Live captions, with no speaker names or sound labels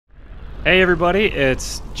Hey everybody,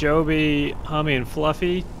 it's Joby, Hummy, and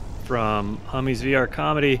Fluffy from Hummy's VR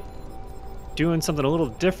Comedy. Doing something a little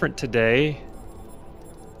different today.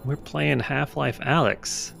 We're playing Half Life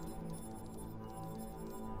Alyx.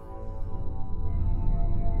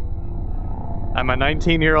 I'm a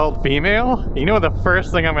 19-year-old female? You know the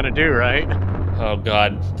first thing I'm gonna do, right? Oh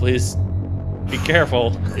god, please be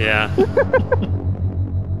careful. Yeah.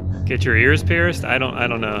 Get your ears pierced? I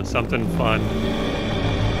don't know. Something fun.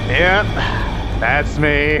 Yep, that's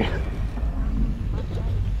me.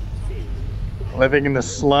 Living in the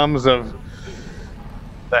slums of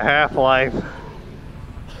the Half-Life.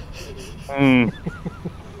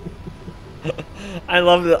 I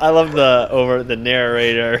love the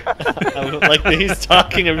narrator. Like he's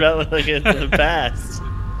talking about like it's the past.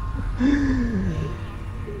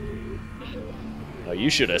 Oh, you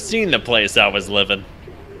should have seen the place I was living.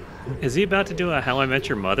 Is he about to do a How I Met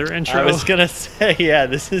Your Mother intro? I was gonna say, yeah,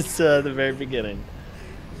 this is the very beginning.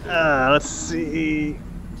 Let's see.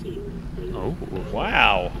 Oh,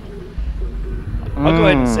 wow. I'll go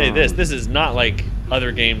ahead and say this. This is not like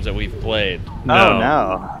other games that we've played.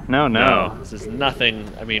 no. No. This is nothing.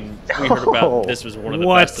 I mean, we heard about this was one of the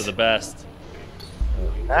best of the best.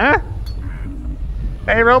 Huh?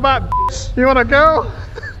 Hey, robot, you wanna go?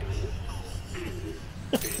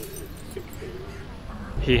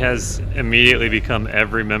 He has immediately become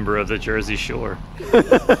every member of the Jersey Shore.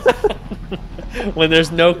 When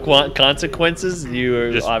there's no consequences, you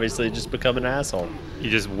are obviously just become an asshole.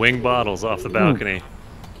 You just wing bottles off the balcony.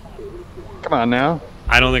 Come on now.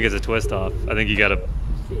 I don't think it's a twist off. I think you gotta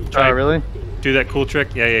try. Oh, really? Do that cool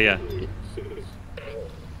trick. Yeah.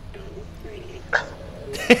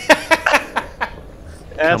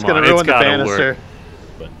 That's Come gonna on, ruin it's the gotta banister.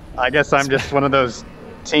 work. I guess I'm just one of those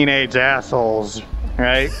teenage assholes,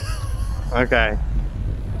 right? Okay.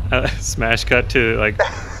 Smash cut to like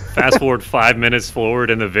fast forward 5 minutes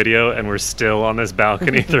forward in the video, and we're still on this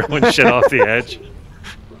balcony throwing shit off the edge.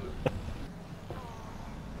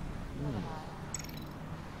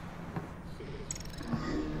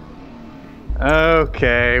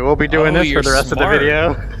 Okay, we'll be doing this for the rest of the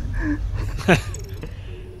video.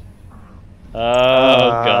 Oh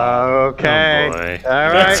god. Okay. Oh, boy.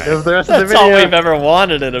 All right, this is the rest of the That's video. all we've ever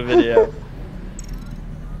wanted in a video.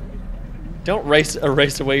 Don't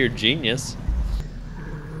erase away your genius.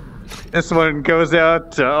 This one goes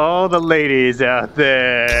out to all the ladies out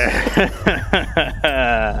there.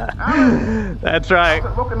 That's right.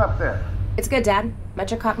 How's it looking up there? It's good, Dad.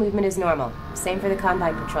 Metrocop movement is normal. Same for the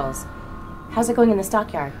Combine patrols. How's it going in the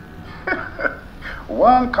stockyard?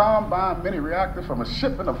 One Combine mini reactor from a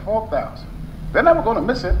shipment of 4,000. They're never going to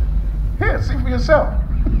miss it. Here, see for yourself.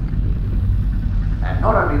 And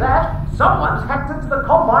not only that, someone's hacked into the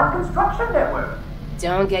Combine construction network.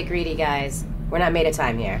 Don't get greedy, guys. We're not made of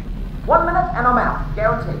time here. 1 minute and I'm out,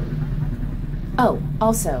 guaranteed. Oh,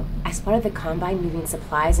 also, I spotted the Combine moving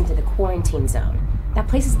supplies into the quarantine zone. That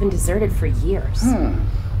place has been deserted for years.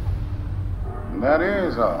 That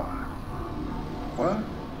is odd. What?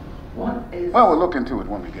 What is... Well, we'll look into it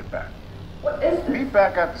when we get back. What is this? Meet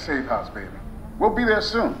back at the safe house, baby. We'll be there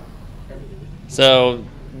soon. So,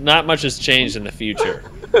 not much has changed in the future.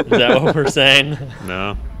 Is that what we're saying?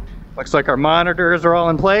 No. Looks like our monitors are all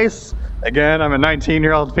in place. Again, I'm a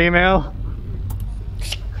 19-year-old female.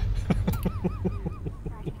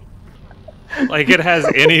 Like it has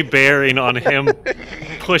any bearing on him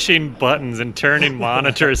pushing buttons and turning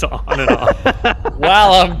monitors on and off.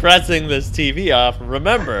 While I'm pressing this TV off,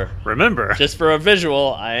 remember, Remember. just for a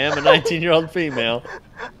visual, I am a 19-year-old female.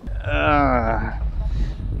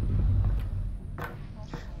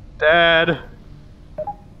 Dad.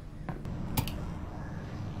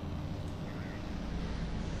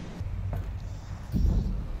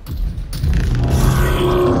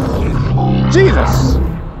 Jesus!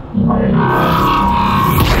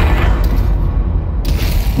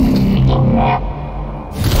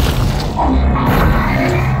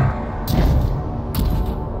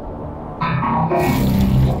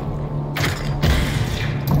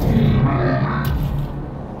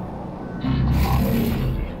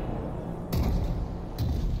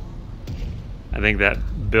 I think that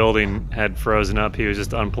building had frozen up. He was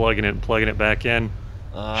just unplugging it and plugging it back in.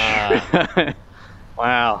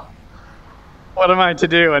 Wow. What am I to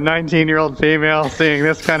do? A 19-year-old female seeing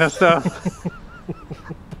this kind of stuff?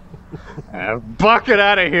 Bucket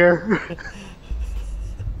out of here.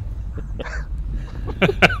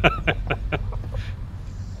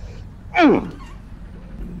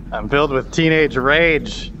 I'm filled with teenage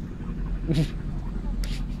rage.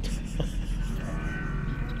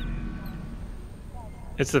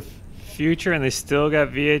 It's the future and they still got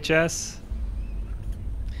VHS?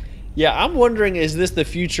 Yeah, I'm wondering, is this the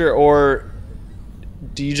future, or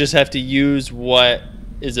do you just have to use what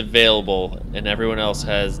is available and everyone else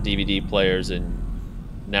has DVD players and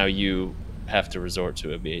now you have to resort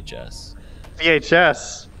to a VHS?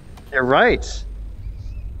 VHS. You're right.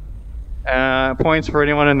 Points for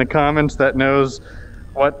anyone in the comments that knows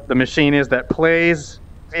what the machine is that plays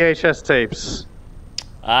VHS tapes.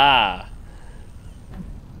 Ah.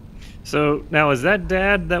 So now, is that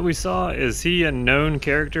Dad that we saw? Is he a known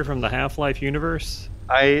character from the Half-Life universe?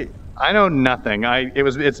 I know nothing.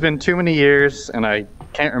 It's been too many years and I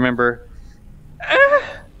can't remember. I'm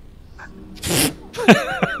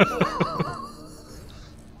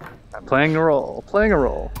playing a role. Playing a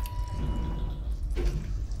role.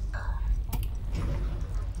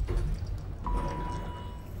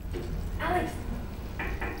 Alyx!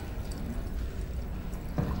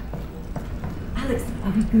 Alyx,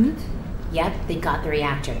 Are we good? yep, they got the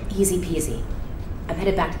reactor. Easy peasy. I'm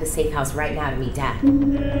headed back to the safe house right now to meet Dad.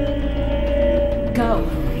 Go.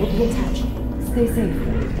 We'll be in touch. Stay safe.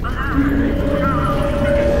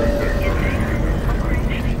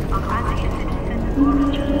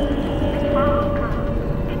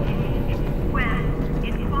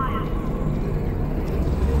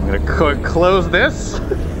 I'm gonna close this.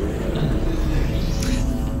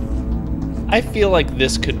 I feel like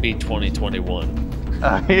this could be 2021.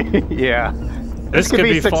 Yeah. This could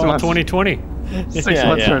be 6 fall months. 2020. 6 Yeah,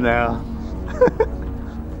 months yeah. from now.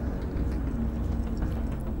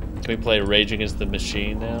 Can we play Rage Against the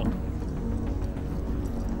Machine now?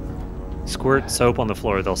 Squirt soap on the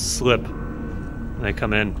floor, they'll slip when they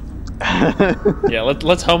come in. Yeah,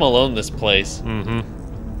 let's Home Alone this place. Mm-hmm.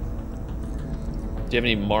 Do you have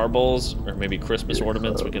any marbles or maybe Christmas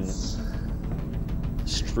ornaments we can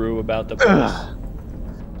strew about the place?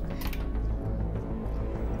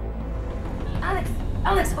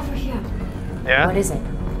 Alyx, over here. Yeah? What is it?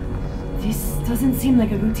 This doesn't seem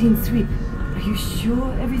like a routine sweep. Are you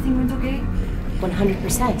sure everything went okay?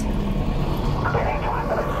 100%.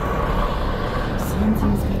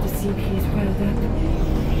 Something's got the CPs riled up.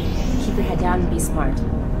 Keep your head down and be smart.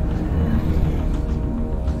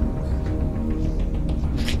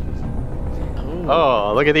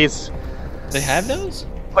 Oh, look at these. They have those?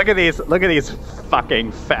 Look at these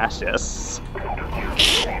fucking fascists.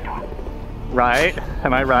 Right?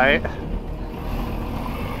 Am I right?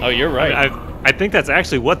 Oh, you're right. I think that's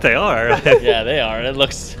actually what they are. Yeah, they are. It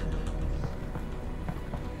looks...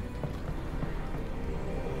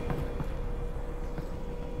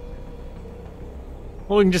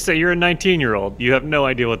 Well, we can just say you're a 19-year-old. You have no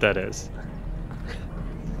idea what that is.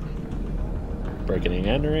 Breaking and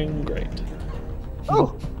entering, great.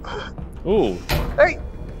 Oh. Ooh. Hey.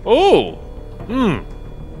 Ooh! Hmm.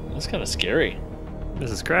 That's kind of scary.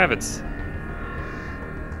 Mrs. Kravitz.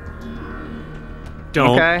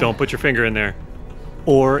 Don't put your finger in there.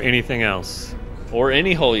 Or anything else. Or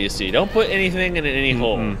any hole you see. Don't put anything in any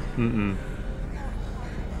hole. Mm-mm.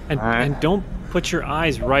 And, Alright. and don't put your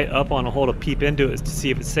eyes right up on a hole to peep into it to see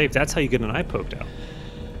if it's safe. That's how you get an eye poked out.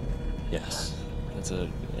 Yes.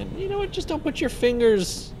 And you know what? Just don't put your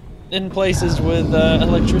fingers in places with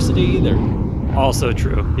electricity either. Also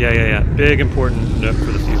true. Yeah. Big important note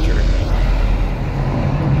for the future.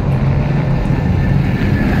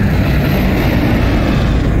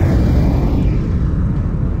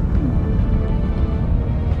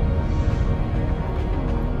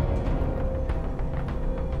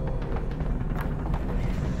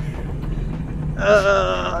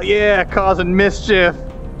 Yeah, causing mischief.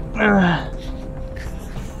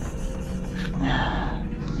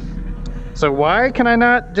 So why can I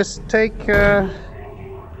not just take, What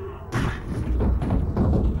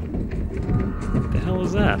the hell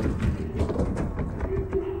was that?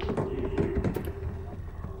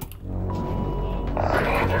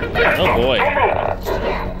 Oh boy.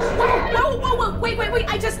 No, whoa, wait,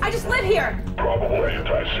 I just live here. Probable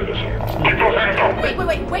anti-citizen. Keep those hands up!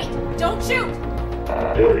 Wait, don't shoot.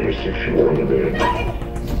 There is secure within.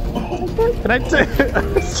 can I take...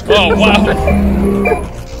 Oh wow.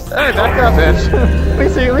 Hey, back up, bitch. Let me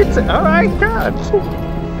see. Alright, God.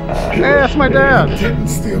 Hey, that's my dad. Didn't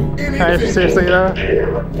steal anything. Hey, seriously, though?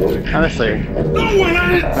 Honestly. No one,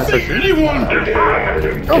 I didn't see anyone!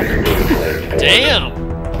 Damn.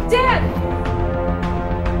 Dad!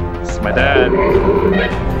 It's my dad.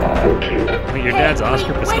 Wait, your dad's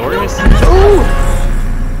Oscar Pistorius?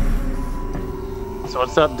 So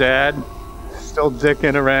what's up, Dad? Still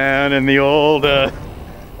dicking around in the old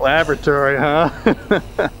laboratory, huh?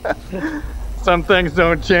 Some things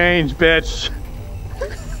don't change, bitch.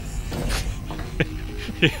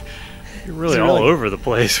 You're really all over the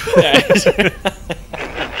place.